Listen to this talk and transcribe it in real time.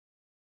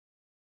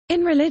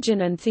In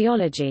religion and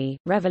theology,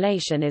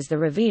 revelation is the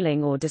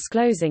revealing or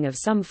disclosing of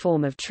some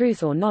form of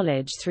truth or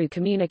knowledge through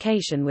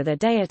communication with a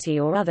deity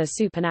or other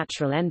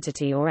supernatural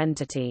entity or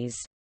entities.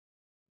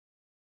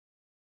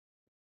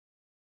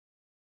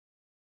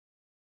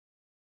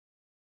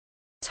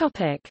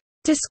 Topic: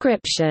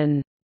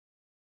 Description.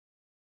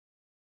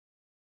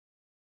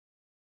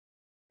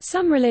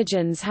 Some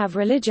religions have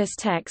religious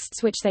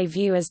texts which they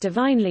view as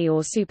divinely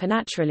or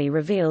supernaturally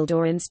revealed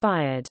or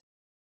inspired.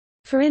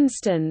 For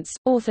instance,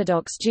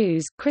 Orthodox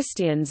Jews,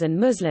 Christians and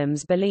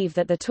Muslims believe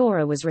that the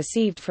Torah was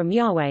received from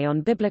Yahweh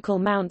on biblical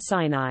Mount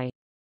Sinai.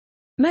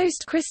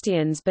 Most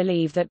Christians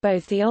believe that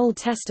both the Old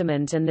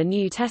Testament and the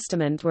New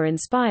Testament were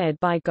inspired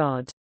by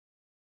God.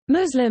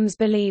 Muslims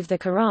believe the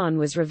Quran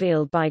was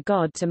revealed by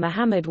God to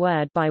Muhammad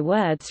word by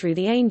word through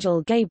the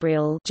angel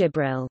Gabriel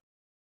Jibril.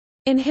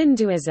 In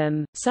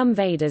Hinduism, some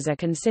Vedas are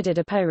considered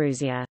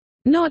apaurusya,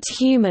 not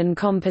human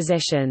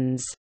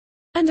compositions,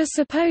 and are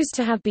supposed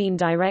to have been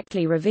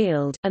directly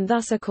revealed, and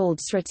thus are called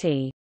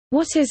Sruti,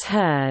 what is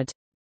heard.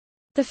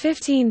 The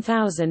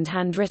 15,000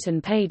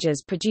 handwritten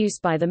pages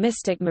produced by the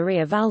mystic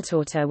Maria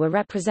Valtorta were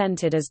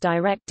represented as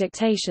direct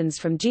dictations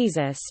from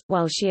Jesus,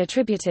 while she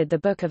attributed the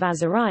Book of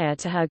Azariah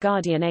to her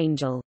guardian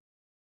angel.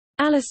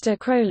 Aleister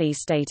Crowley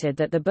stated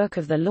that the Book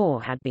of the Law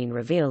had been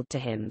revealed to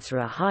him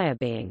through a higher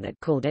being that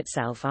called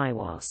itself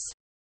Iwas.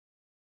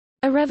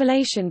 A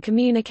revelation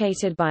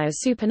communicated by a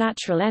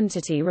supernatural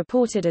entity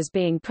reported as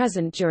being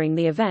present during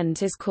the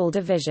event is called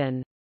a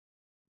vision.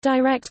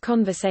 Direct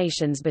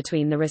conversations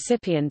between the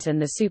recipient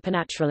and the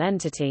supernatural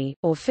entity,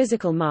 or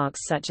physical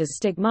marks such as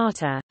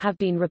stigmata, have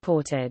been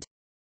reported.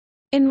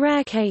 In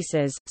rare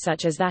cases,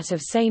 such as that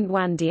of Saint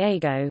Juan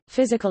Diego,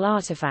 physical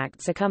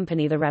artifacts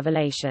accompany the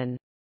revelation.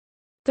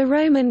 The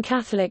Roman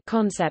Catholic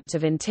concept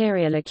of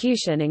interior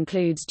locution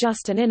includes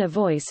just an inner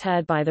voice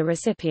heard by the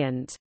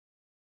recipient.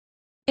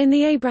 In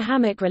the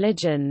Abrahamic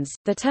religions,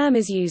 the term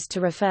is used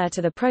to refer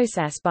to the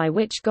process by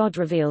which God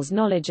reveals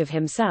knowledge of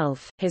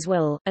himself, his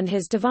will, and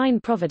his divine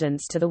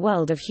providence to the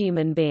world of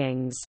human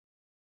beings.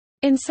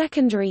 In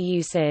secondary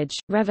usage,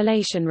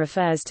 revelation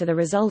refers to the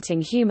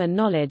resulting human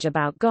knowledge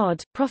about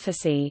God,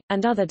 prophecy,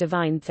 and other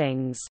divine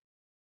things.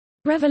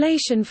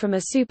 Revelation from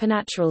a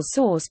supernatural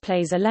source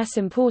plays a less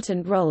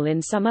important role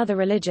in some other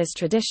religious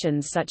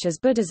traditions such as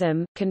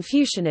Buddhism,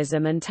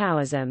 Confucianism and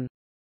Taoism.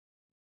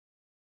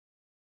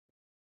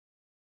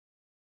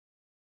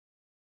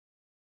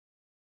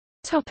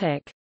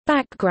 Topic: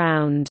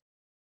 Background.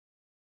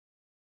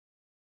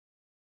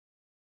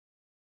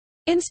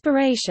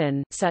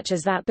 Inspiration, such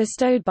as that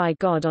bestowed by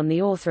God on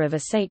the author of a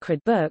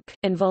sacred book,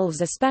 involves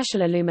a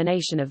special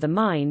illumination of the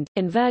mind,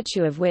 in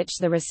virtue of which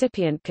the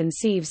recipient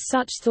conceives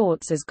such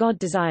thoughts as God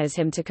desires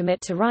him to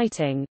commit to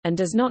writing, and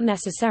does not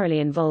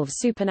necessarily involve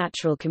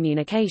supernatural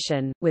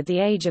communication. With the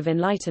Age of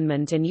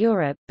Enlightenment in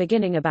Europe,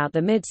 beginning about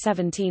the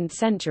mid-17th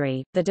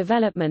century, the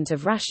development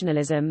of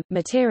rationalism,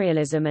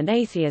 materialism and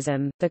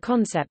atheism, the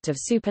concept of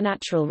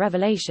supernatural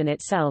revelation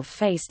itself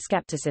faced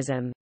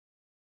skepticism.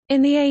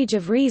 In the Age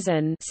of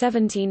Reason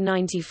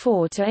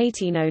 1794 to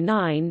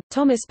 1809,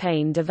 Thomas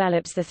Paine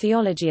develops the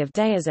theology of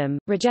deism,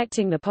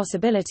 rejecting the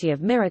possibility of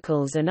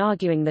miracles and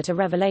arguing that a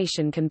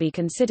revelation can be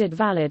considered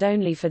valid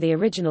only for the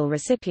original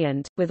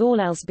recipient, with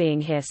all else being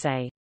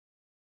hearsay.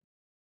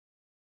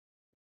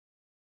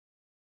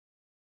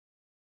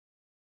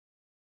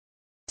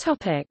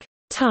 Topic: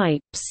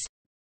 Types.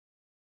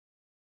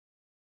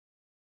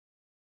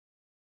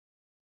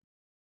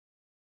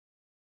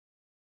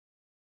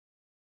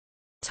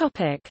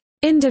 Topic: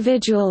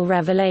 Individual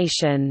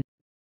revelation.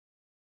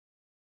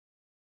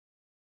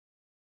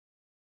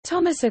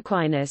 Thomas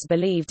Aquinas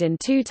believed in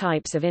two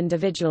types of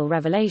individual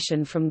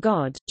revelation from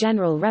God: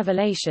 general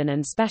revelation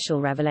and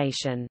special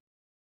revelation.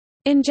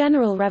 In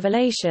general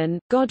revelation,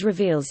 God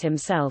reveals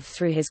himself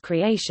through his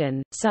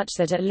creation, such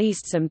that at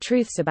least some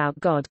truths about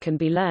God can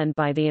be learned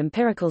by the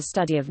empirical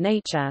study of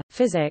nature,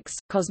 physics,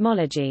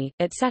 cosmology,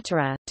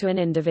 etc., to an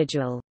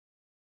individual.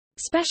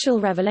 Special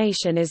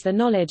revelation is the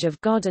knowledge of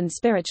God and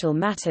spiritual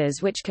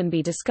matters which can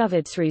be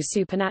discovered through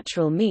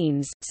supernatural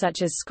means,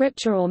 such as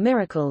scripture or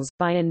miracles,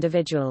 by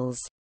individuals.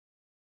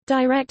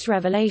 Direct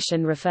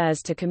revelation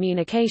refers to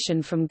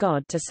communication from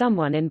God to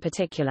someone in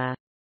particular.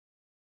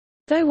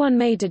 Though one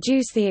may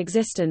deduce the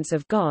existence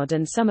of God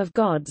and some of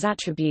God's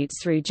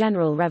attributes through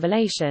general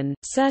revelation,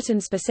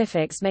 certain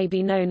specifics may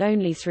be known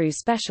only through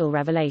special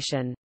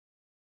revelation.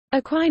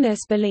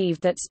 Aquinas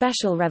believed that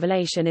special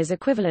revelation is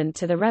equivalent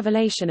to the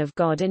revelation of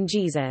God in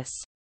Jesus.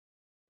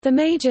 The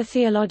major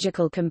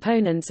theological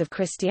components of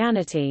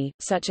Christianity,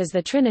 such as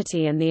the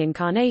Trinity and the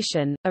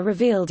Incarnation, are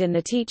revealed in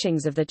the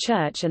teachings of the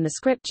Church and the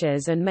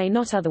Scriptures and may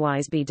not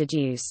otherwise be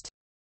deduced.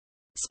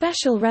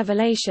 Special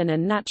revelation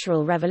and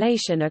natural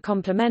revelation are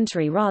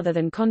complementary rather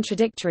than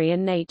contradictory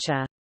in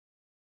nature.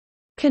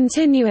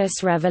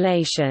 Continuous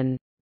revelation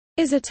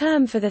is a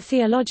term for the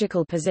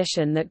theological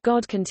position that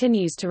God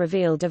continues to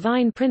reveal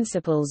divine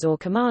principles or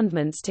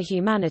commandments to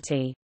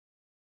humanity.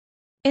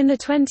 In the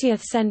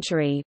 20th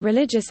century,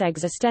 religious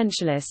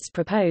existentialists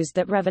proposed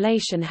that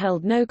revelation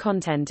held no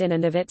content in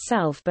and of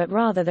itself but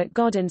rather that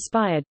God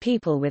inspired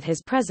people with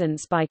his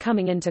presence by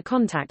coming into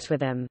contact with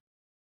them.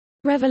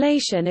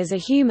 Revelation is a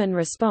human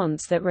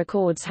response that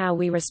records how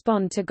we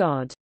respond to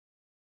God.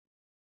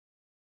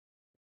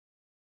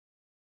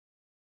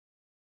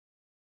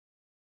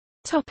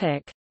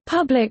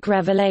 Public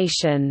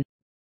revelation.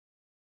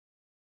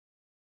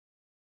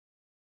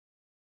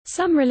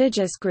 Some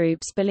religious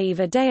groups believe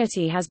a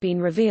deity has been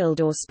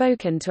revealed or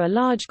spoken to a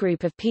large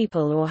group of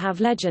people or have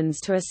legends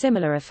to a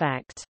similar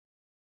effect.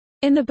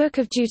 In the Book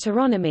of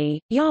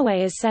Deuteronomy,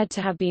 Yahweh is said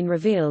to have been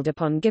revealed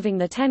upon giving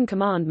the Ten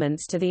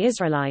Commandments to the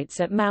Israelites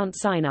at Mount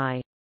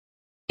Sinai.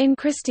 In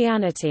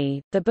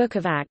Christianity, the Book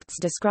of Acts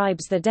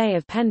describes the day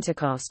of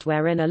Pentecost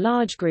wherein a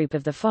large group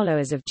of the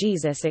followers of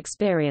Jesus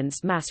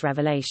experienced mass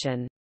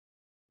revelation.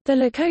 The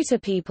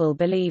Lakota people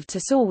believed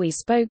Tosawi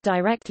spoke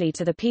directly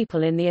to the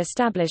people in the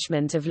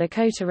establishment of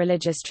Lakota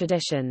religious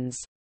traditions.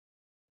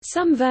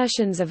 Some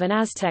versions of an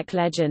Aztec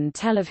legend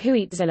tell of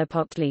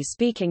Huitzilopoctli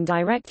speaking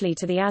directly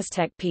to the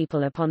Aztec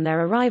people upon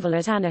their arrival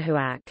at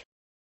Anahuac.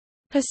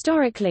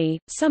 Historically,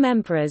 some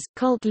emperors,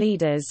 cult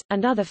leaders,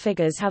 and other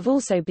figures have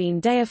also been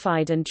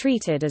deified and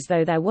treated as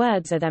though their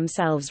words are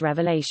themselves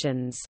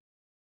revelations.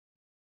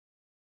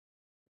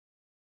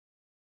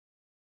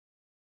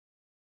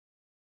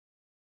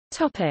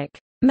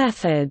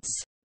 Methods.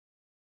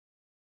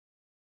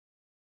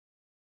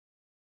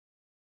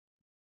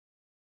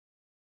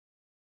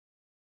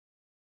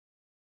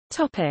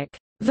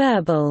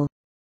 Verbal.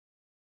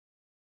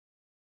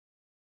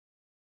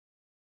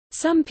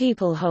 Some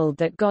people hold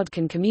that God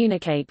can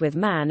communicate with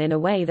man in a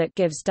way that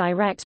gives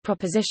direct,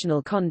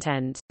 propositional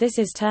content. This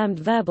is termed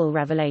verbal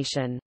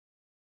revelation.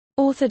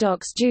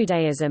 Orthodox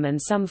Judaism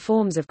and some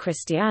forms of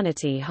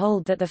Christianity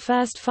hold that the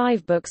first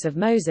 5 books of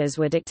Moses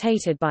were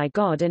dictated by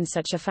God in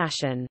such a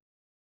fashion.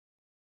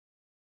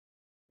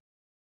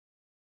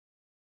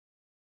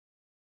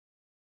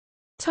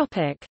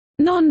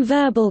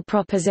 Non-verbal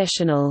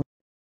propositional.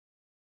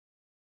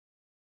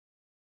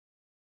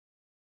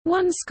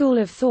 One school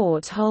of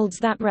thought holds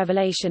that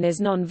revelation is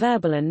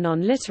non-verbal and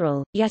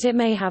non-literal, yet it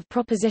may have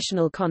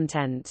propositional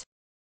content.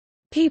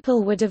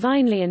 People were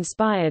divinely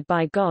inspired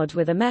by God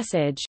with a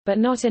message, but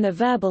not in a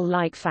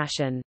verbal-like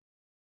fashion.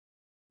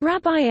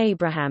 Rabbi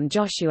Abraham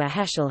Joshua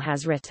Heschel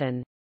has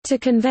written, "To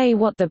convey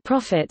what the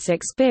prophets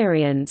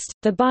experienced,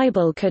 the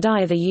Bible could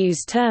either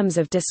use terms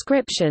of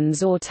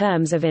descriptions or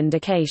terms of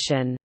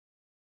indication.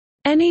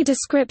 Any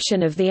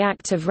description of the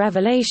act of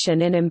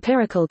revelation in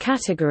empirical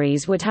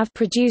categories would have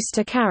produced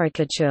a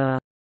caricature.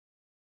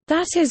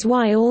 That is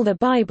why all the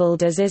Bible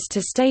does is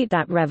to state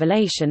that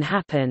revelation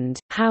happened.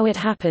 How it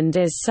happened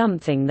is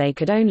something they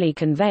could only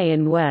convey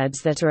in words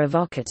that are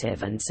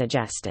evocative and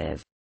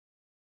suggestive."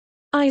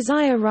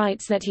 Isaiah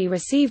writes that he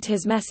received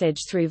his message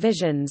through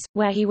visions,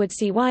 where he would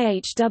see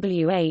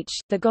Yhwh,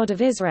 the God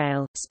of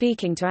Israel,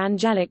 speaking to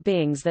angelic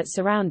beings that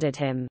surrounded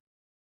him.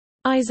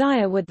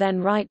 Isaiah would then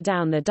write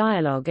down the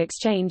dialogue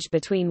exchanged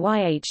between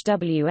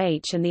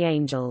Yhwh and the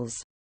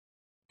angels.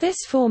 This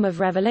form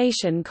of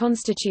revelation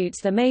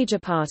constitutes the major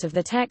part of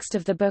the text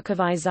of the Book of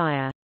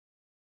Isaiah.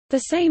 The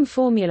same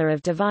formula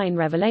of divine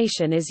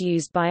revelation is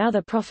used by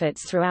other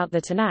prophets throughout the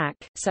Tanakh,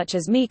 such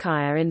as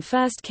Micaiah in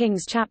 1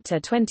 Kings chapter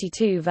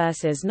 22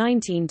 verses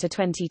 19 to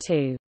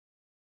 22.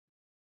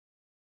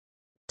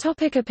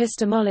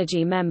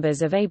 Epistemology.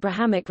 Members of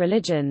Abrahamic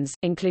religions,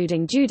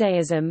 including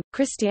Judaism,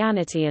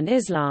 Christianity and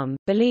Islam,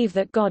 believe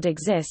that God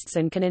exists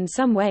and can in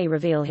some way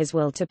reveal his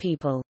will to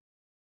people.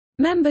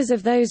 Members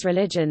of those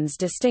religions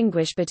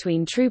distinguish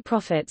between true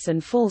prophets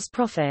and false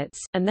prophets,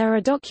 and there are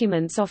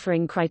documents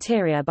offering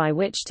criteria by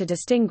which to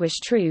distinguish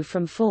true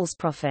from false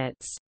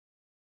prophets.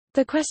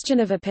 The question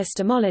of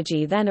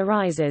epistemology then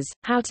arises,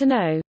 how to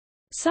know?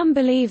 Some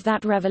believe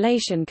that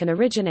revelation can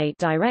originate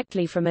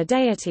directly from a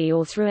deity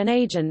or through an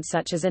agent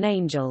such as an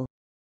angel.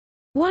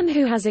 One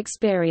who has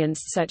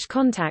experienced such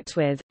contact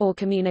with, or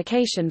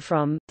communication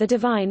from, the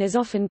divine is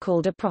often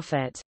called a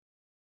prophet.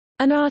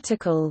 An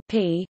article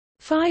p.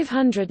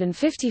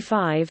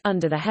 555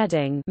 under the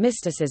heading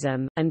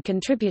Mysticism, and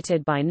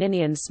contributed by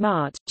Ninian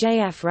Smart, J.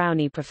 F.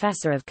 Rowney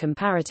Professor of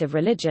Comparative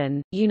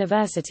Religion,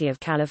 University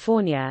of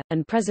California,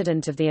 and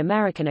President of the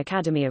American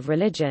Academy of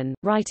Religion,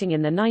 writing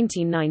in the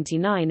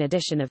 1999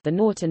 edition of the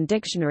Norton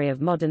Dictionary of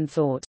Modern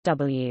Thought,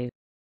 W.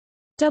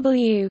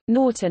 W.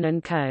 Norton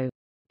and Co.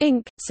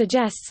 Inc.,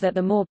 suggests that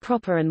the more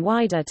proper and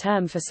wider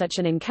term for such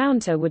an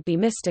encounter would be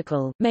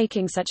mystical,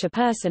 making such a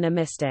person a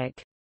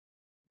mystic.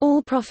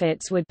 All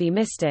prophets would be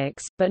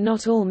mystics, but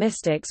not all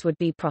mystics would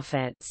be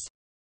prophets.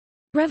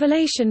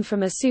 Revelation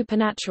from a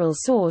supernatural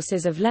source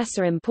is of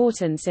lesser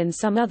importance in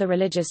some other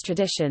religious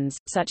traditions,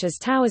 such as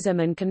Taoism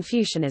and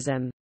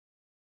Confucianism.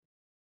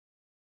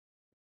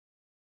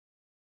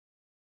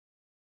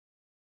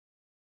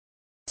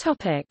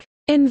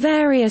 In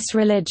various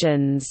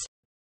religions.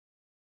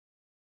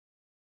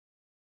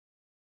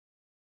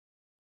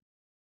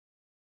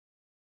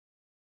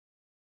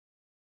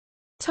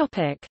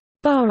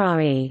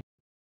 Bahá'í.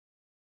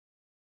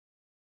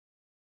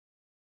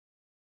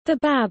 The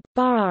Bab,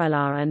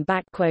 Baha'u'llah and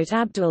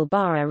Abdul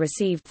Baha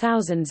received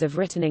thousands of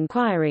written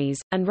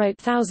inquiries, and wrote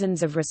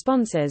thousands of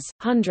responses,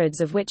 hundreds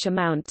of which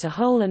amount to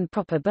whole and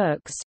proper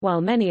books, while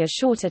many are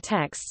shorter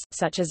texts,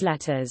 such as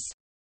letters.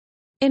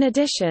 In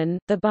addition,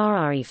 the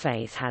Bahá'í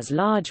faith has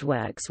large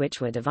works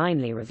which were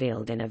divinely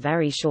revealed in a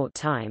very short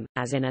time,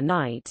 as in a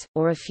night,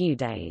 or a few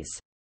days.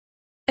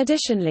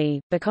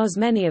 Additionally, because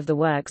many of the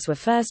works were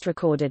first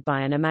recorded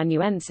by an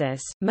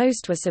amanuensis,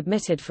 most were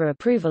submitted for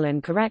approval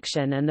and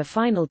correction, and the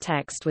final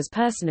text was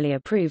personally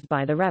approved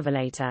by the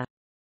revelator.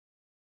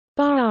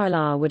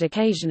 Baha'u'llah would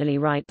occasionally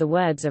write the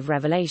words of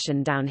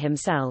revelation down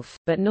himself,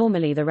 but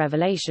normally the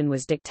revelation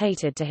was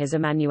dictated to his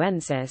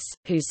amanuensis,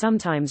 who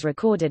sometimes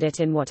recorded it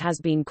in what has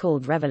been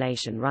called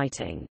revelation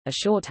writing, a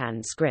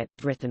shorthand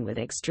script written with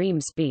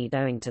extreme speed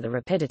owing to the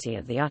rapidity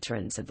of the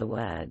utterance of the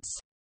words.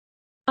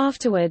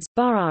 Afterwards,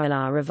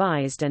 Baha'u'llah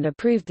revised and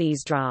approved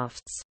these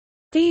drafts.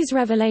 These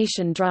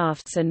revelation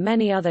drafts and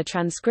many other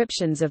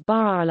transcriptions of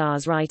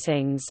Baha'u'llah's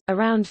writings,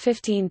 around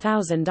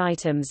 15,000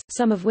 items,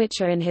 some of which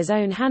are in his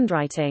own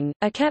handwriting,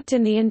 are kept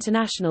in the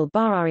International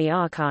Bahá'í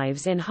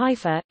Archives in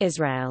Haifa,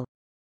 Israel.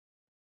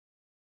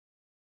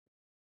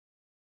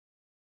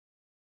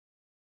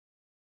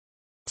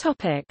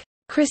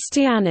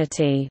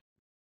 Christianity.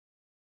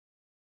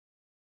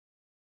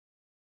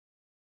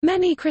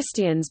 Many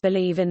Christians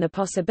believe in the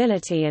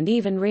possibility and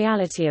even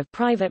reality of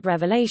private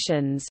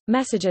revelations,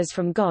 messages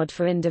from God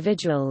for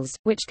individuals,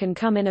 which can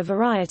come in a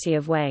variety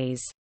of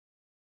ways.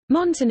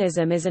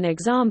 Montanism is an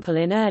example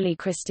in early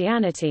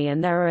Christianity,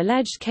 and there are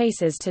alleged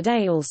cases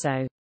today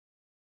also.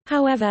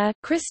 However,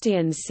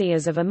 Christians see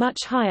as of a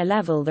much higher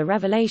level the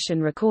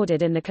revelation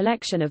recorded in the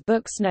collection of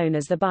books known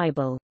as the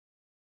Bible.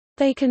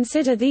 They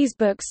consider these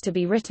books to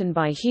be written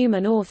by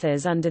human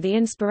authors under the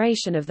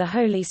inspiration of the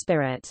Holy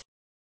Spirit.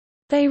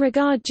 They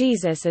regard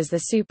Jesus as the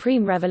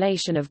supreme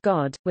revelation of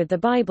God, with the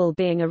Bible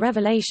being a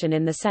revelation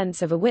in the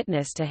sense of a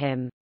witness to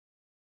him.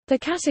 The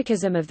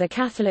Catechism of the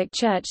Catholic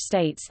Church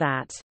states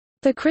that,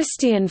 "The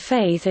Christian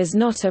faith is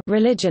not a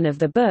religion of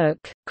the book,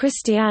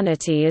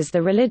 Christianity is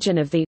the religion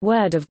of the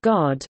Word of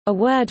God, a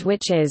word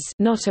which is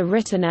not a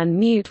written and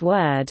mute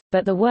word,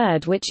 but the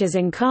word which is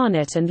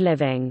incarnate and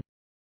living."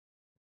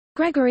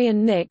 Gregory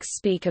and Nix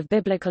speak of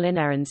biblical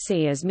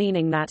inerrancy as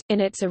meaning that,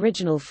 in its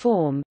original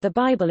form, the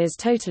Bible is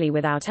totally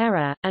without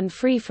error, and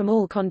free from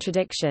all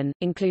contradiction,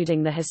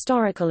 including the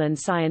historical and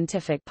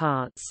scientific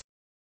parts.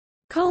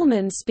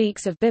 Coleman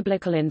speaks of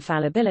biblical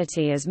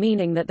infallibility as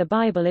meaning that the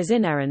Bible is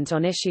inerrant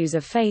on issues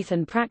of faith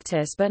and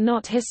practice but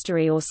not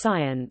history or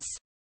science.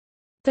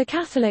 The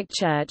Catholic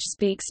Church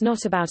speaks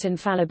not about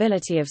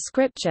infallibility of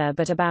Scripture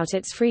but about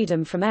its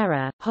freedom from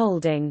error,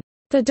 holding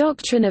the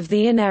doctrine of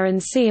the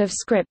inerrancy of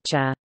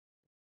Scripture.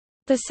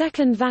 The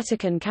Second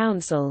Vatican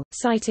Council,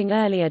 citing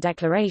earlier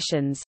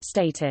declarations,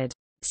 stated,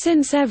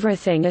 "Since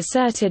everything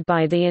asserted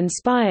by the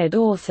inspired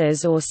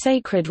authors or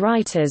sacred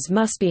writers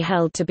must be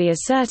held to be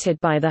asserted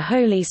by the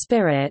Holy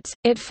Spirit,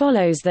 it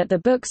follows that the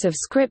books of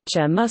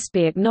Scripture must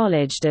be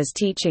acknowledged as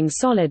teaching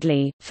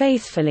solidly,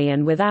 faithfully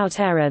and without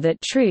error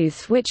that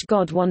truth which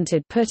God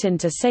wanted put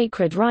into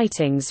sacred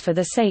writings for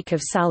the sake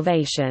of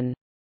salvation."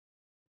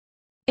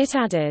 It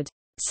added,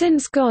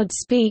 "Since God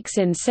speaks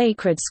in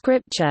sacred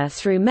scripture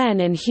through men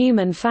in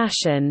human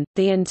fashion,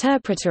 the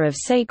interpreter of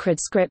sacred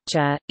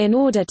scripture, in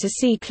order to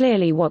see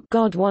clearly what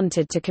God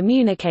wanted to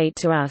communicate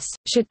to us,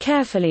 should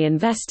carefully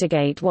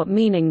investigate what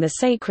meaning the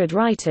sacred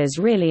writers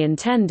really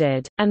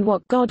intended, and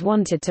what God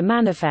wanted to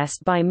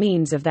manifest by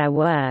means of their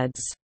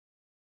words."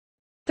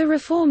 The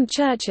Reformed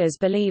churches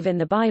believe in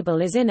the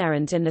Bible is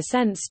inerrant in the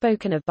sense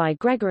spoken of by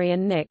Gregory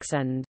and Nix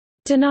and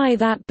deny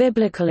that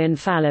biblical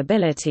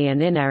infallibility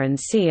and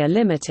inerrancy are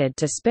limited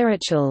to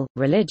spiritual,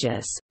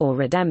 religious, or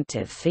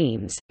redemptive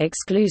themes,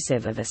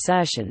 exclusive of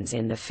assertions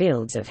in the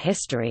fields of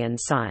history and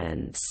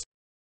science.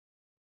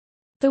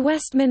 The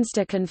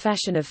Westminster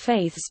Confession of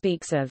Faith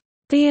speaks of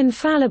the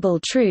infallible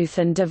truth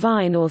and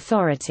divine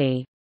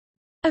authority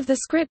of the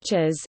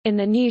Scriptures. In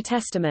the New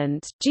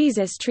Testament,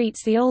 Jesus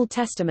treats the Old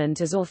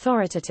Testament as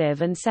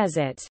authoritative and says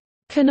it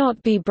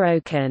cannot be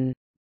broken.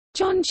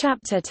 John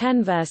chapter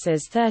 10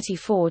 verses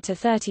 34 to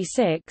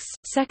 36,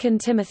 2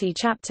 Timothy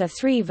chapter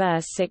 3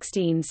 verse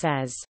 16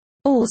 says,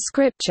 "All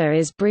scripture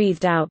is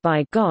breathed out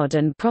by God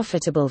and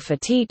profitable for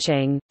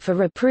teaching, for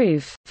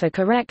reproof, for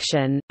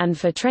correction, and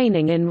for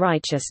training in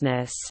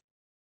righteousness."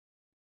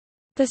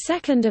 The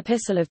second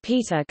epistle of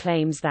Peter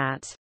claims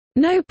that,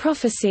 "No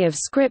prophecy of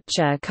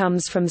scripture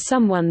comes from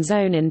someone's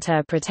own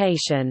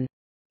interpretation.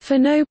 For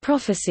no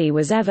prophecy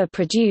was ever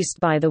produced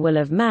by the will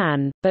of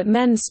man, but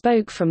men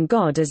spoke from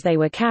God as they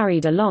were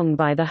carried along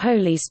by the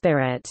Holy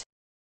Spirit."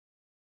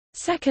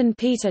 2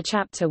 Peter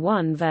chapter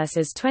 1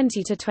 verses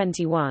 20 to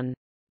 21.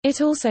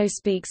 It also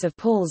speaks of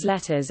Paul's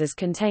letters as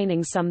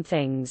containing some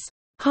things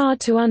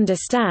hard to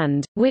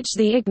understand, which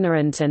the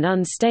ignorant and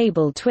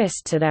unstable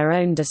twist to their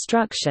own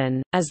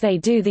destruction, as they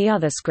do the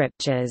other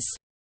scriptures.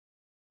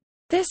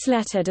 This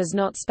letter does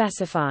not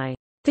specify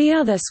the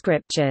other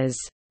scriptures,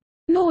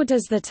 nor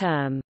does the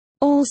term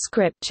all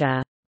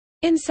scripture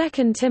in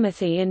 2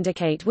 Timothy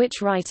indicate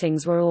which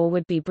writings were or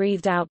would be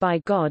breathed out by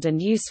God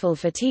and useful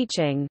for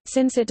teaching,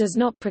 since it does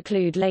not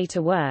preclude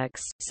later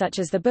works, such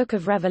as the Book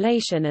of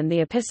Revelation and the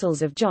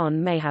Epistles of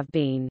John may have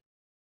been.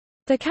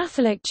 The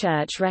Catholic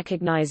Church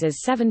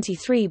recognizes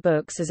 73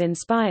 books as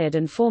inspired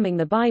and forming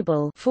the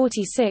Bible,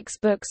 46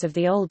 books of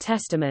the Old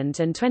Testament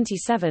and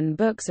 27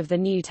 books of the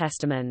New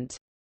Testament.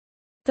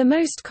 The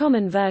most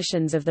common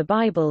versions of the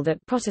Bible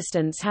that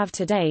Protestants have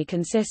today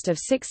consist of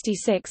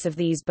 66 of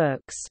these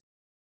books.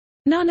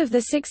 None of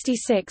the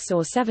 66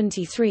 or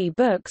 73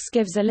 books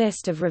gives a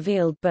list of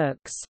revealed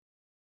books.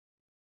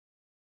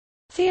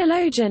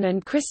 Theologian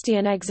and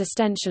Christian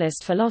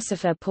existentialist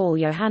philosopher Paul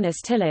Johannes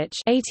Tillich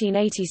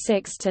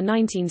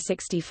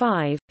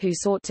 (1886–1965), who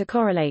sought to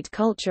correlate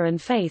culture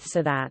and faith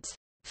so that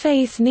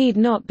faith need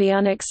not be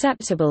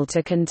unacceptable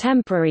to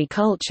contemporary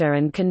culture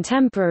and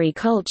contemporary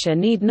culture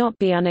need not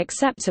be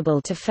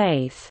unacceptable to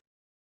faith,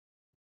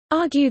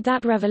 argued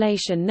that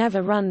revelation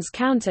never runs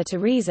counter to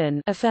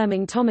reason,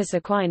 affirming Thomas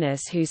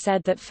Aquinas, who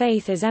said that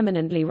faith is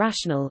eminently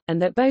rational,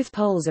 and that both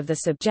poles of the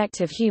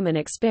subjective human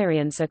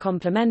experience are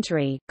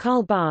complementary.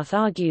 Karl Barth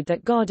argued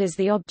that God is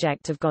the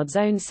object of God's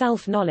own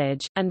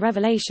self-knowledge, and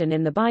revelation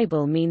in the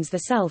Bible means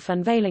the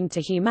self-unveiling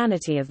to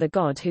humanity of the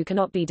God who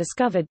cannot be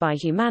discovered by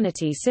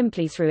humanity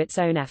simply through its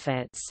own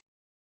efforts.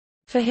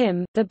 For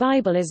him, the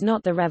Bible is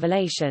not the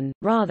revelation,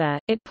 rather,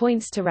 it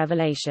points to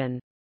revelation.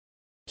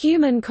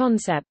 Human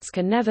concepts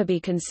can never be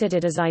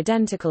considered as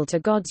identical to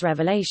God's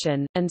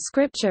revelation, and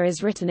Scripture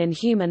is written in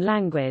human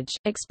language,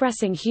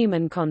 expressing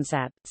human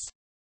concepts.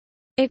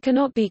 It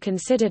cannot be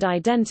considered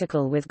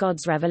identical with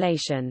God's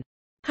revelation.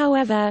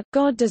 However,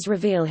 God does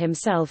reveal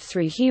himself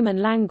through human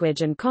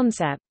language and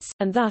concepts,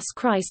 and thus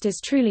Christ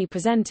is truly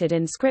presented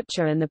in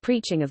Scripture and the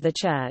preaching of the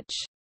Church.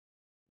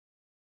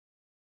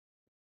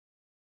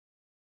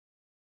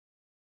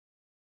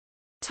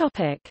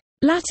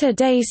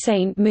 Latter-day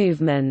Saint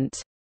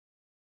movement.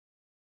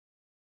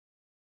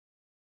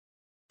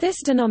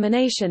 This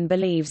denomination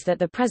believes that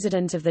the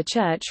President of the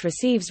Church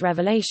receives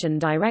revelation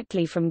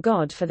directly from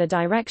God for the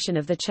direction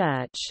of the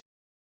Church.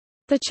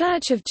 The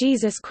Church of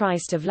Jesus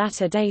Christ of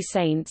Latter-day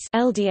Saints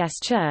 (LDS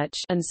Church)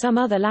 and some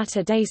other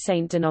Latter-day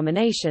Saint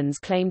denominations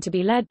claim to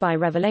be led by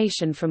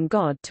revelation from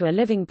God to a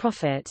living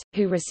prophet,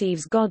 who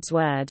receives God's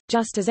word,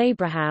 just as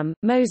Abraham,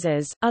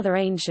 Moses, other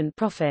ancient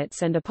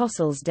prophets and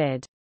apostles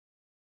did.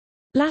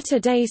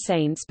 Latter-day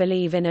Saints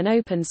believe in an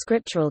open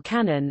scriptural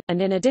canon, and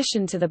in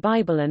addition to the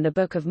Bible and the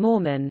Book of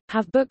Mormon,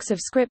 have books of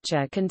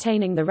Scripture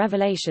containing the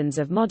revelations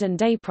of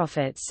modern-day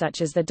prophets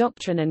such as the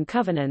Doctrine and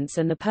Covenants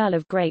and the Pearl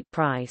of Great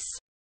Price.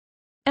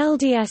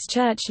 LDS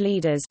Church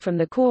leaders from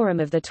the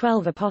Quorum of the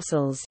 12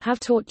 Apostles have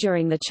taught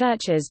during the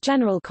Church's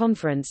general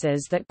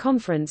conferences that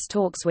conference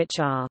talks which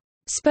are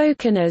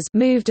spoken as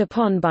moved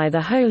upon by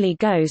the Holy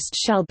Ghost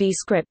shall be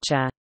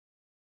Scripture.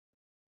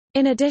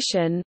 In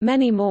addition,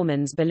 many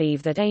Mormons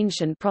believe that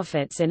ancient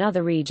prophets in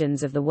other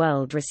regions of the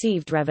world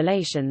received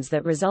revelations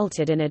that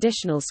resulted in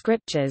additional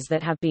scriptures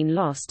that have been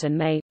lost and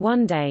may,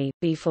 one day,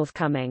 be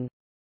forthcoming.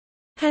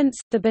 Hence,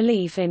 the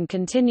belief in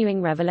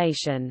continuing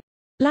revelation.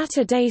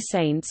 Latter-day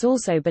Saints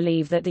also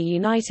believe that the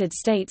United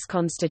States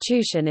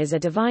Constitution is a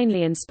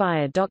divinely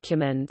inspired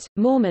document.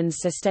 Mormons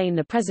sustain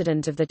the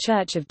President of the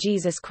Church of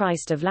Jesus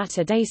Christ of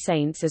Latter-day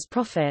Saints as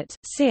prophet,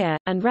 seer,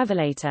 and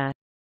revelator,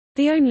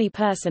 the only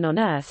person on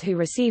earth who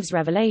receives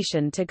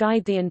revelation to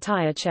guide the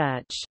entire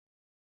Church.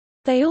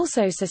 They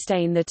also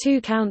sustain the two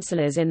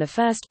counselors in the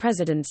First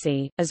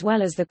Presidency, as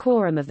well as the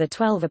Quorum of the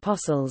 12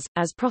 Apostles,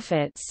 as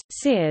prophets,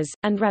 seers,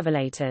 and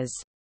revelators.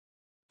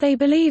 They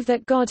believe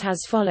that God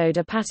has followed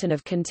a pattern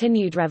of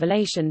continued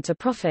revelation to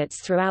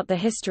prophets throughout the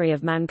history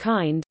of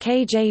mankind,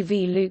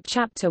 KJV Luke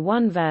chapter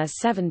 1 verse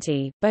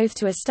 70, both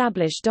to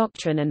establish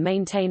doctrine and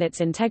maintain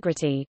its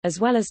integrity, as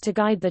well as to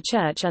guide the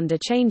Church under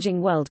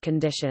changing world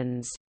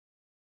conditions.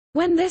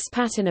 When this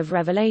pattern of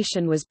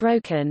revelation was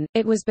broken,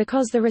 it was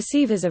because the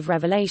receivers of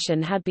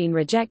revelation had been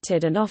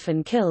rejected and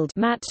often killed.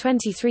 Matt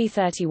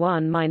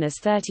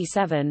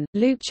 23:31-37,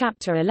 Luke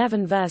chapter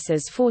 11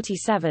 verses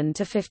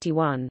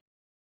 47-51.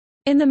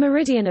 In the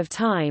Meridian of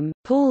Time,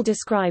 Paul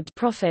described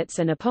prophets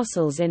and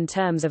apostles in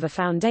terms of a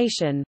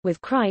foundation,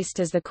 with Christ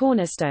as the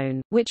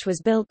cornerstone, which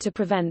was built to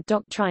prevent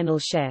doctrinal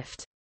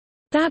shift.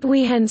 That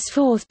we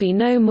henceforth be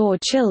no more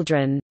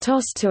children,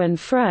 tossed to and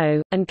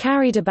fro, and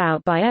carried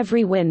about by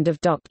every wind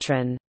of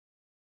doctrine.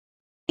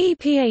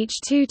 EPH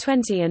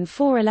 220 and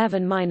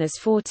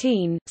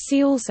 411-14,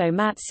 see also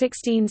Matt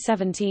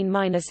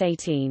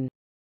 16:17-18.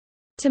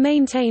 To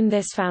maintain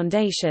this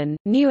foundation,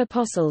 new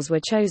apostles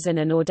were chosen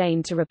and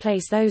ordained to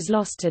replace those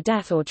lost to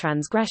death or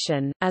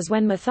transgression, as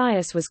when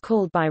Matthias was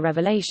called by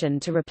revelation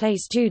to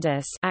replace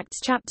Judas,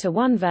 Acts chapter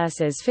 1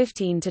 verses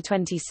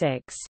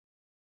 15-26.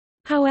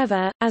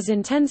 However, as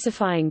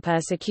intensifying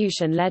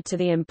persecution led to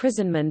the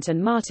imprisonment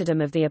and martyrdom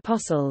of the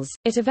apostles,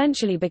 it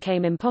eventually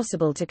became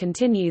impossible to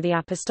continue the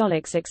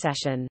apostolic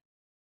succession.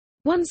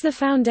 Once the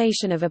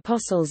foundation of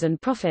apostles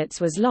and prophets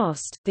was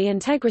lost, the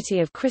integrity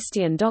of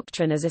Christian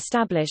doctrine as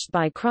established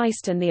by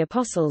Christ and the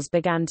apostles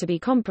began to be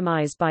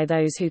compromised by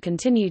those who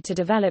continued to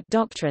develop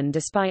doctrine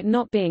despite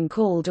not being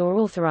called or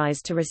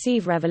authorized to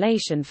receive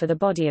revelation for the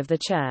body of the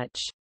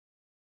Church.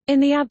 In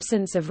the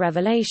absence of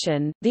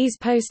revelation, these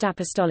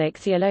post-apostolic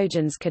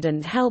theologians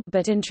couldn't help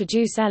but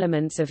introduce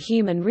elements of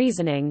human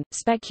reasoning,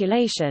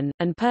 speculation,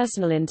 and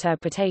personal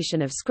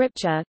interpretation of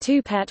Scripture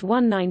 2 Pet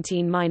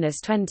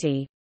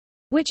 1:19-20.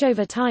 Which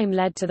over time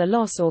led to the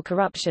loss or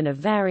corruption of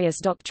various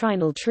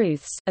doctrinal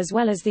truths, as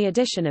well as the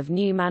addition of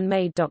new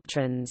man-made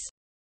doctrines.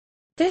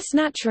 This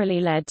naturally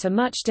led to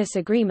much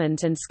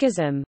disagreement and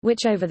schism,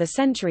 which over the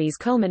centuries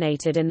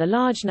culminated in the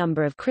large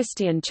number of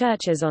Christian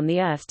churches on the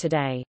earth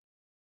today.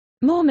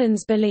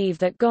 Mormons believe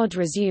that God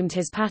resumed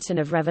his pattern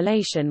of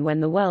revelation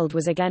when the world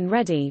was again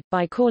ready,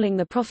 by calling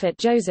the prophet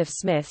Joseph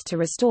Smith to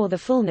restore the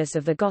fullness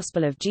of the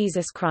gospel of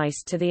Jesus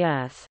Christ to the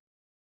earth.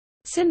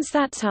 Since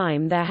that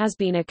time there has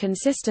been a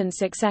consistent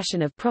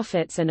succession of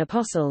prophets and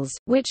apostles,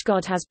 which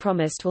God has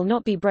promised will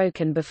not be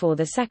broken before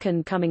the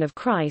second coming of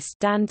Christ.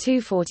 Dan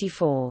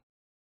 2:44.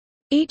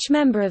 Each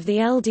member of the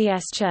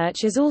LDS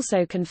Church is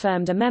also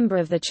confirmed a member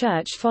of the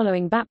Church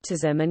following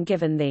baptism and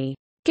given the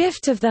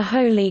gift of the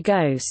Holy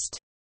Ghost,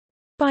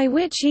 by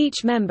which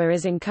each member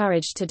is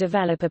encouraged to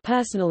develop a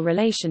personal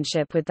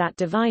relationship with that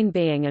divine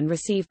being and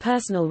receive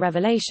personal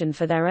revelation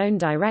for their own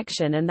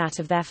direction and that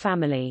of their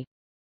family.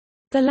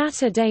 The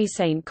Latter-day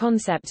Saint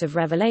concept of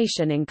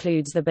revelation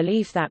includes the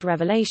belief that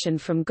revelation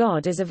from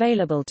God is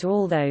available to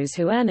all those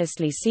who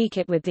earnestly seek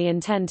it with the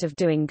intent of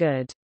doing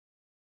good.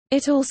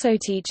 It also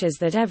teaches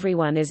that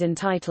everyone is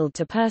entitled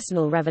to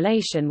personal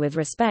revelation with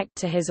respect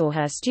to his or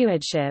her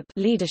stewardship,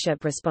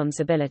 leadership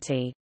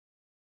responsibility.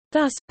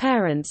 Thus,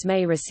 parents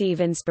may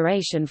receive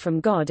inspiration from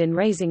God in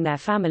raising their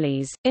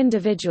families,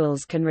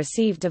 individuals can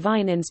receive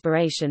divine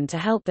inspiration to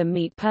help them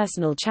meet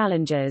personal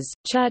challenges,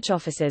 church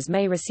officers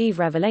may receive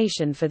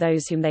revelation for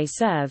those whom they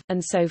serve,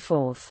 and so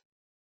forth.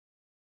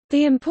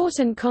 The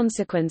important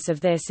consequence of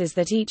this is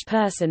that each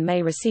person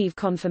may receive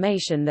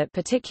confirmation that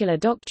particular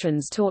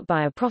doctrines taught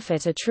by a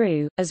prophet are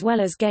true, as well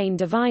as gain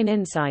divine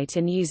insight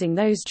in using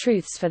those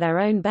truths for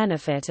their own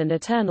benefit and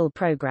eternal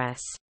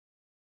progress.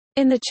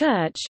 In the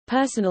Church,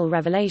 personal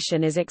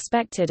revelation is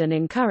expected and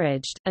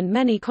encouraged, and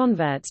many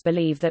converts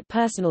believe that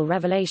personal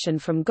revelation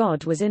from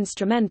God was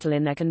instrumental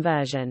in their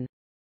conversion.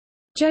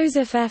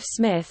 Joseph F.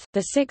 Smith,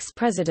 the sixth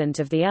president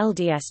of the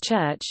LDS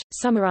Church,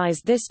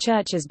 summarized this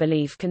church's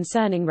belief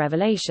concerning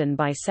revelation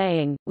by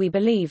saying, "We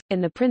believe in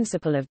the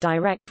principle of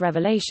direct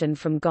revelation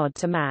from God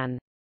to man."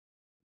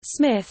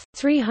 Smith,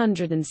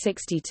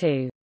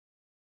 362.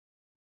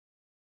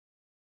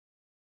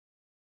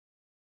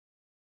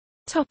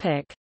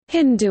 Topic: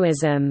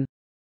 Hinduism.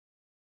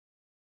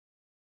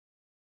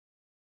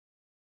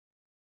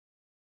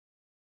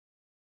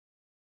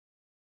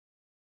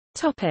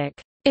 Topic: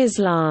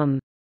 Islam.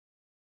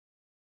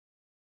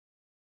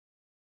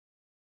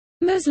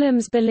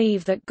 Muslims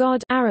believe that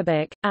God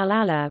Arabic,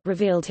 al-Allah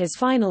revealed his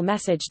final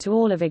message to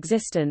all of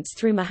existence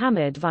through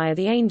Muhammad via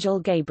the angel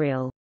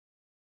Gabriel.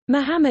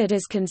 Muhammad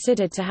is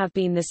considered to have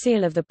been the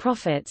seal of the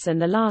prophets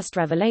and the last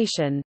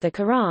revelation. The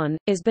Quran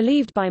is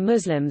believed by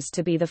Muslims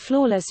to be the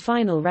flawless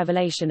final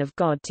revelation of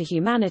God to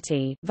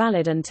humanity,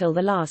 valid until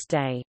the last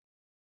day.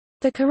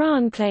 The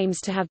Quran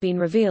claims to have been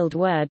revealed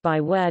word by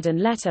word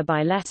and letter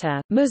by letter.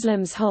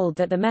 Muslims hold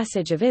that the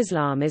message of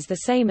Islam is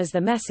the same as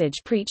the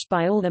message preached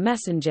by all the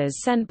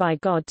messengers sent by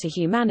God to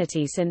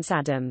humanity since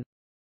Adam.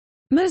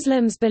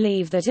 Muslims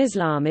believe that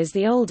Islam is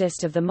the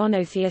oldest of the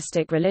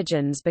monotheistic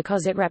religions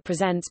because it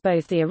represents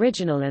both the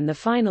original and the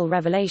final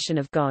revelation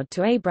of God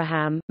to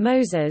Abraham,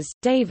 Moses,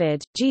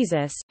 David,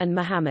 Jesus, and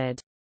Muhammad.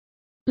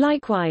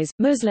 Likewise,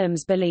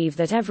 Muslims believe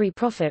that every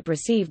prophet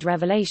received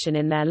revelation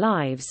in their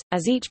lives,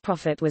 as each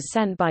prophet was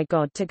sent by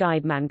God to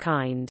guide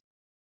mankind.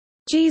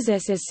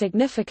 Jesus is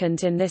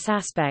significant in this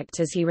aspect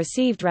as he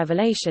received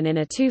revelation in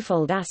a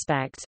twofold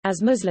aspect,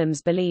 as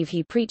Muslims believe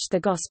he preached the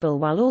gospel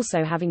while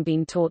also having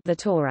been taught the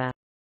Torah.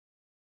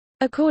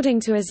 According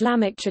to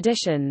Islamic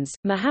traditions,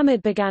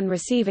 Muhammad began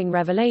receiving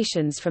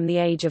revelations from the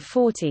age of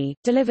 40,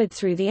 delivered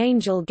through the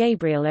angel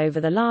Gabriel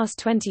over the last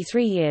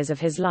 23 years of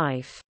his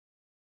life.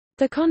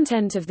 The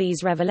content of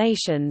these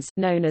revelations,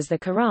 known as the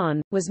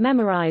Quran, was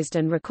memorized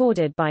and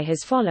recorded by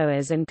his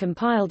followers and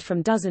compiled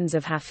from dozens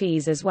of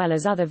hafiz as well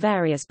as other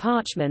various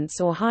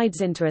parchments or hides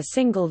into a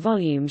single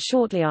volume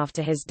shortly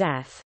after his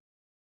death.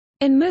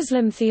 In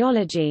Muslim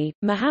theology,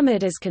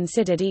 Muhammad is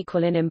considered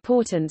equal in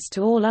importance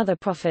to all other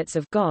prophets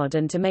of God,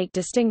 and to make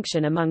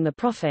distinction among the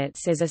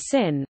prophets is a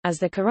sin, as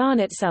the Quran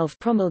itself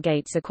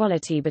promulgates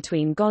equality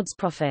between God's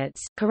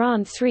prophets.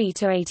 Quran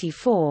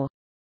 3-84.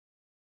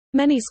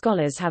 Many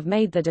scholars have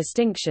made the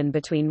distinction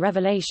between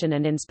revelation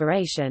and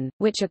inspiration,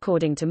 which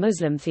according to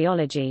Muslim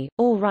theology,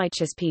 all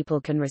righteous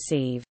people can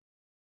receive.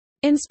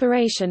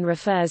 Inspiration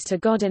refers to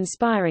God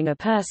inspiring a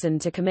person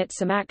to commit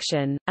some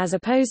action, as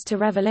opposed to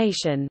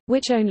revelation,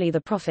 which only the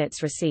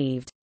prophets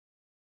received.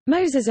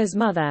 Moses's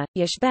mother,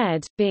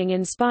 Yochebed, being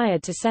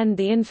inspired to send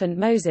the infant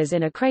Moses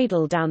in a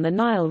cradle down the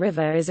Nile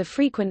River is a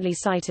frequently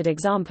cited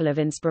example of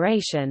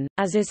inspiration,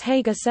 as is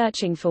Hagar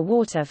searching for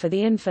water for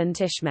the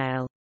infant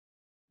Ishmael.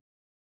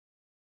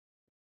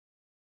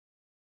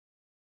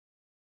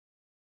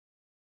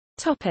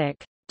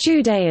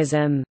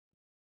 Judaism.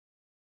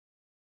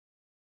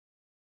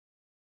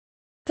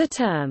 The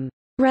term,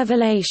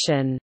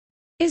 revelation,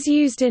 is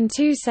used in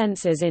two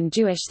senses in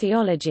Jewish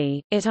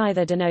theology. It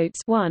either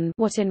denotes 1.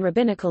 What in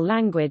rabbinical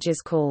language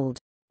is called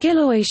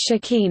Giloi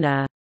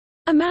Shekinah,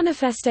 a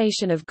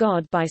manifestation of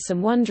God by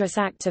some wondrous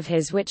act of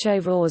his which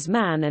overawes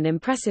man and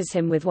impresses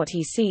him with what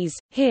he sees,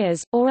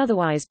 hears, or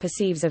otherwise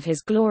perceives of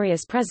his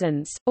glorious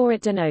presence, or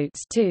it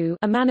denotes 2.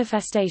 A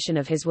manifestation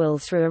of his will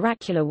through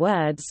oracular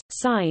words,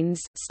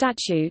 signs,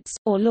 statutes,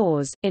 or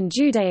laws. In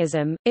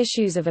Judaism,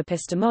 issues of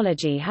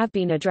epistemology have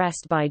been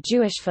addressed by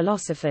Jewish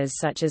philosophers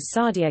such as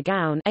Saadia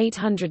Gaon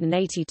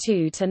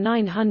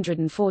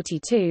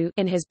 (882–942)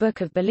 in his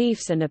Book of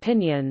Beliefs and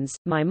Opinions,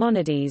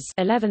 Maimonides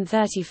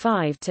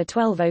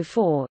 (1135–1204)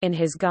 in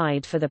his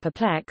Guide for the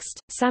Perplexed,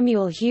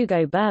 Samuel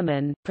Hugo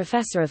Berman,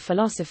 professor of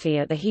philosophy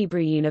at the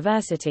Hebrew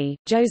University,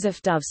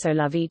 Joseph Dov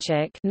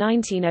Soloveitchik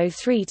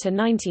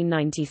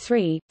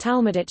 (1903–1993),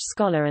 Talmudic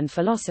scholar and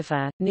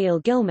philosopher, Neil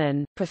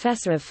Gilman,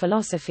 professor of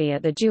philosophy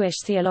at the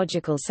Jewish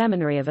Theological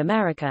Seminary of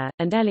America,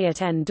 and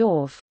Elliot N.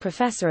 Dorff,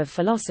 professor of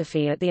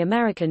philosophy at the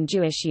American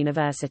Jewish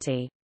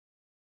University.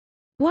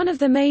 One of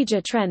the major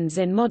trends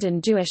in modern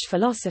Jewish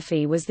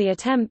philosophy was the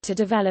attempt to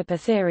develop a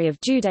theory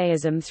of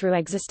Judaism through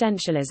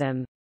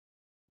existentialism.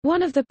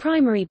 One of the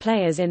primary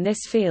players in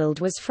this field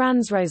was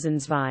Franz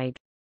Rosenzweig.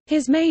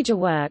 His major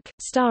work,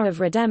 Star of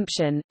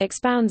Redemption,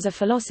 expounds a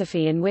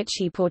philosophy in which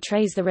he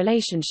portrays the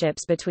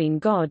relationships between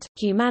God,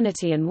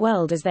 humanity and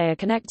world as they are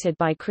connected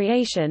by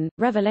creation,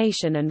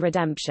 revelation and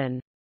redemption.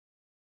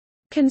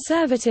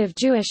 Conservative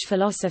Jewish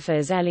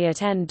philosophers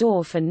Elliot N.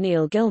 Dorff and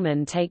Neil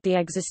Gilman take the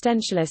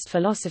existentialist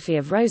philosophy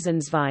of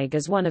Rosenzweig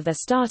as one of their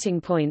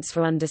starting points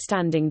for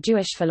understanding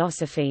Jewish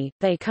philosophy.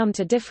 They come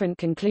to different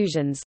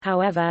conclusions,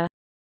 however.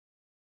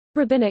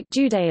 Rabbinic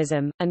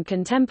Judaism, and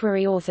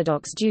contemporary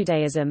Orthodox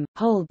Judaism,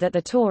 hold that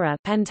the Torah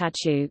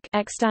Pentateuch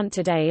extant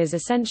today is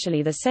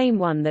essentially the same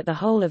one that the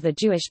whole of the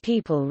Jewish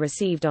people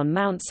received on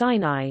Mount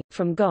Sinai,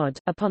 from God,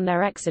 upon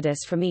their exodus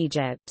from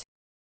Egypt.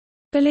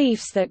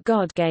 Beliefs that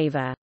God gave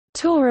a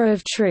Torah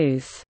of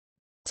truth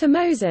to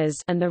Moses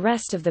and the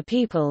rest of the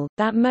people,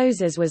 that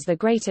Moses was the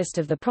greatest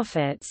of the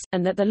prophets,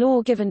 and that the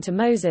law given to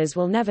Moses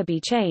will never be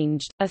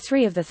changed, are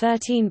 3 of the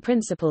 13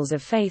 principles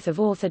of faith of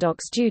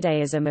Orthodox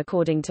Judaism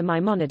according to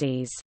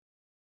Maimonides.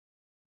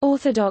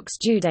 Orthodox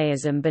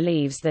Judaism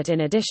believes that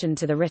in addition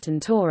to the written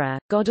Torah,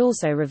 God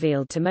also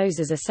revealed to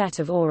Moses a set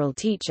of oral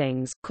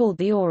teachings, called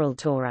the Oral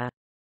Torah.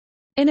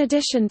 In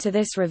addition to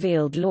this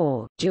revealed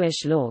law,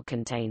 Jewish law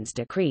contains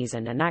decrees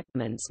and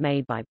enactments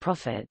made by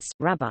prophets,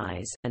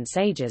 rabbis, and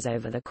sages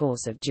over the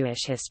course of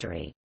Jewish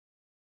history.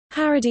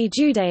 Haredi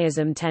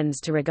Judaism tends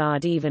to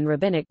regard even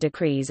rabbinic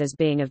decrees as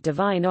being of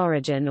divine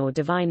origin or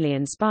divinely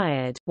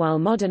inspired, while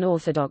modern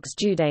Orthodox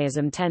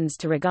Judaism tends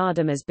to regard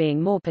them as being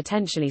more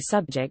potentially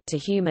subject to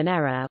human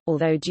error,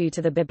 although due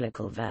to the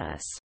biblical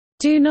verse,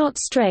 "Do not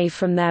stray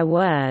from their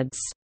words,"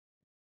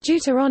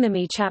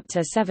 Deuteronomy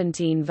chapter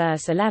 17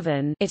 verse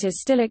 11, it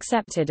is still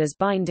accepted as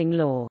binding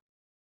law.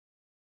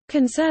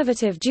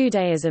 Conservative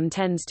Judaism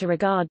tends to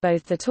regard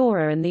both the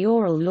Torah and the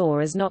oral law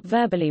as not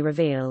verbally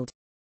revealed.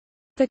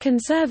 The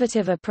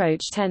conservative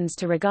approach tends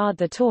to regard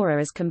the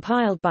Torah as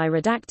compiled by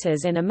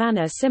redactors in a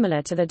manner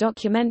similar to the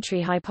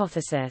documentary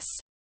hypothesis.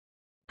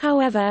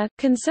 However,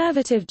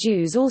 conservative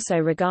Jews also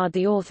regard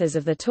the authors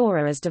of the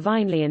Torah as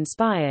divinely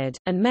inspired,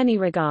 and many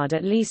regard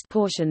at least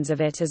portions of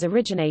it as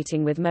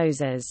originating with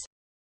Moses.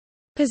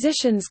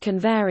 Positions can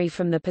vary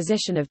from the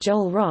position of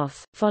Joel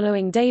Roth,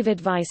 following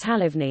David Weiss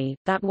Halivni,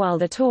 that while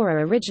the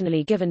Torah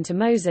originally given to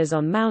Moses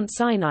on Mount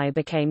Sinai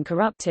became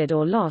corrupted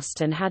or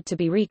lost and had to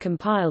be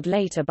recompiled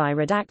later by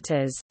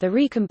redactors, the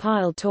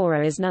recompiled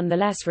Torah is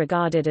nonetheless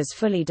regarded as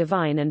fully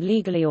divine and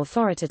legally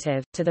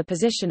authoritative, to the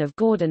position of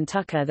Gordon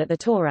Tucker that the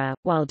Torah,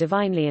 while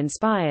divinely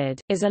inspired,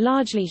 is a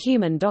largely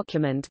human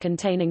document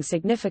containing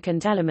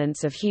significant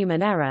elements of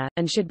human error,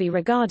 and should be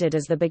regarded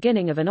as the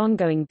beginning of an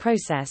ongoing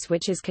process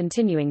which is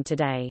continuing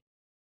today.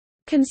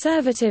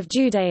 Conservative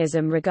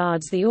Judaism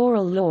regards the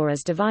oral law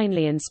as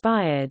divinely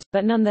inspired,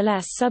 but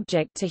nonetheless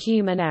subject to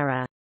human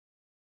error.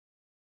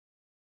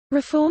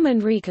 Reform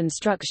and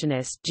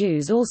Reconstructionist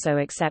Jews also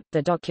accept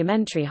the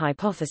documentary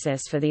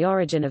hypothesis for the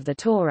origin of the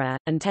Torah,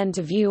 and tend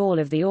to view all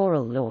of the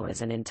oral law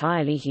as an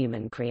entirely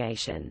human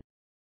creation.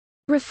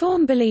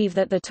 Reform believe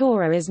that the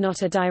Torah is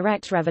not a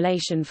direct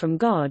revelation from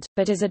God,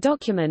 but is a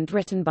document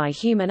written by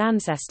human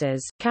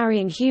ancestors,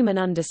 carrying human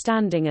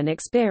understanding and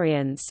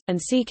experience, and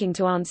seeking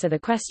to answer the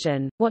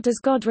question, what does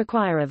God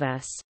require of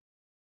us?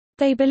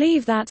 They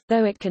believe that,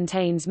 though it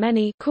contains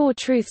many core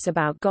truths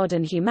about God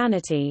and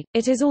humanity,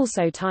 it is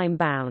also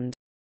time-bound.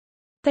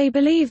 They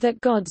believe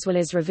that God's will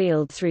is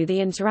revealed through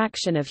the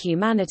interaction of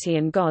humanity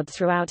and God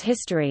throughout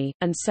history,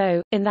 and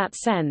so, in that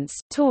sense,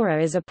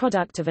 Torah is a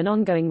product of an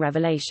ongoing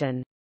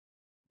revelation.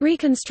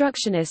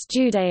 Reconstructionist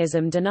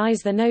Judaism denies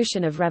the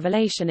notion of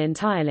revelation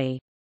entirely.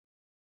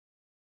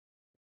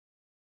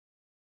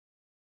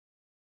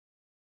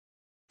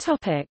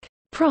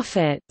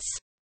 Prophets.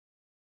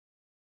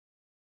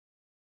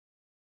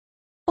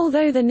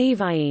 Although the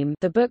Nevi'im,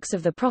 the books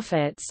of the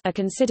prophets, are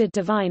considered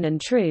divine and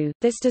true,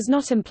 this does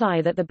not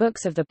imply that the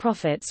books of the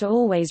prophets are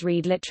always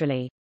read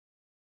literally.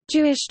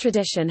 Jewish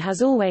tradition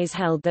has always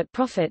held that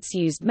prophets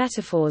used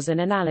metaphors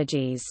and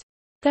analogies.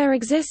 There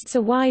exists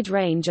a wide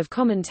range of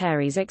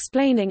commentaries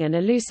explaining and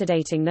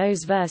elucidating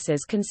those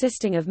verses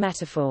consisting of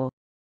metaphor.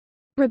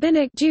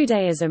 Rabbinic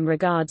Judaism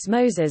regards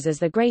Moses as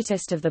the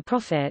greatest of the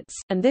prophets,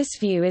 and this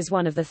view is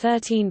one of the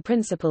 13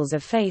 principles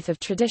of faith of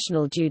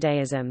traditional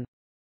Judaism.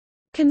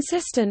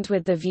 Consistent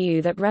with the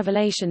view that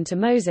revelation to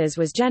Moses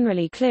was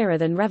generally clearer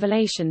than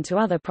revelation to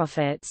other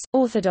prophets,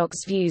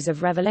 Orthodox views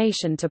of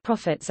revelation to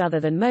prophets other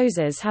than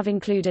Moses have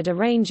included a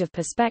range of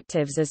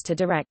perspectives as to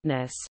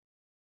directness.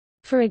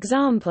 For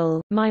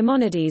example,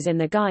 Maimonides in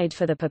the Guide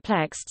for the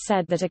Perplexed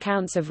said that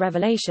accounts of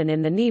revelation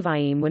in the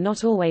Nevi'im were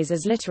not always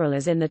as literal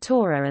as in the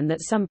Torah, and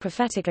that some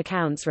prophetic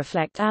accounts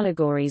reflect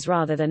allegories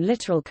rather than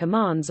literal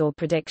commands or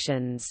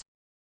predictions.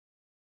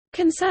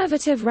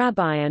 Conservative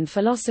rabbi and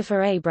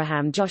philosopher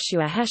Abraham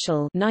Joshua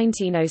Heschel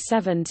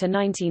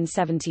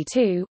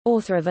 (1907–1972),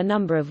 author of a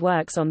number of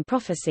works on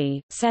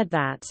prophecy, said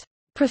that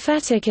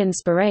prophetic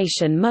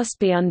inspiration must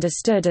be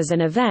understood as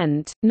an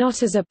event,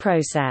 not as a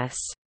process.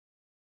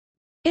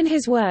 In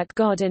his work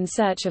God in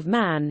Search of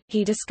Man,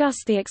 he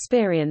discussed the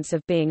experience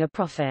of being a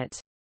prophet.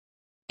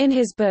 In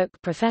his book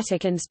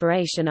Prophetic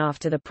Inspiration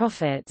After the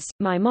Prophets,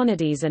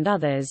 Maimonides and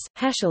Others,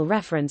 Heschel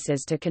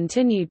references to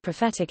continued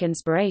prophetic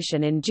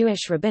inspiration in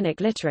Jewish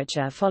rabbinic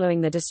literature following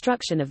the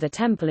destruction of the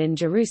Temple in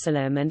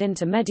Jerusalem and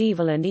into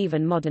medieval and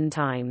even modern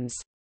times.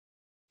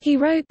 He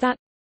wrote that,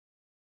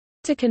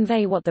 to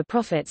convey what the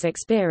prophets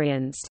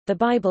experienced, the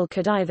Bible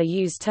could either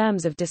use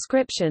terms of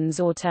descriptions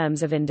or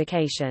terms of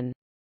indication.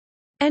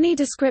 Any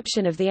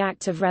description of the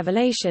act of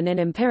revelation in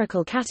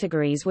empirical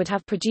categories would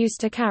have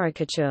produced a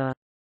caricature.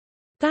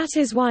 That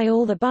is why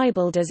all the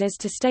Bible does is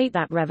to state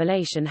that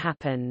revelation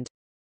happened.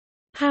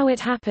 How it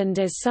happened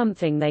is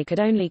something they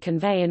could only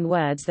convey in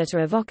words that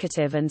are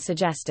evocative and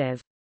suggestive.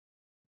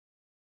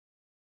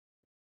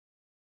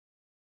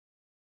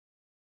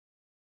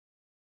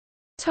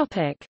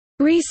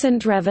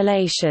 Recent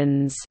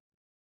revelations.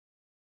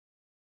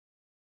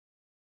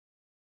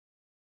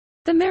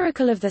 The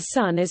miracle of the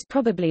sun is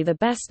probably the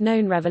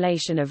best-known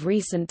revelation of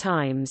recent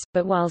times,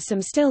 but while some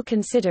still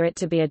consider it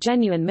to be a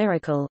genuine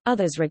miracle,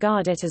 others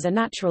regard it as a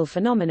natural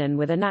phenomenon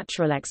with a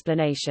natural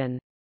explanation.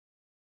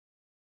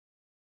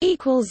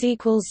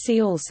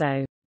 See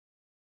also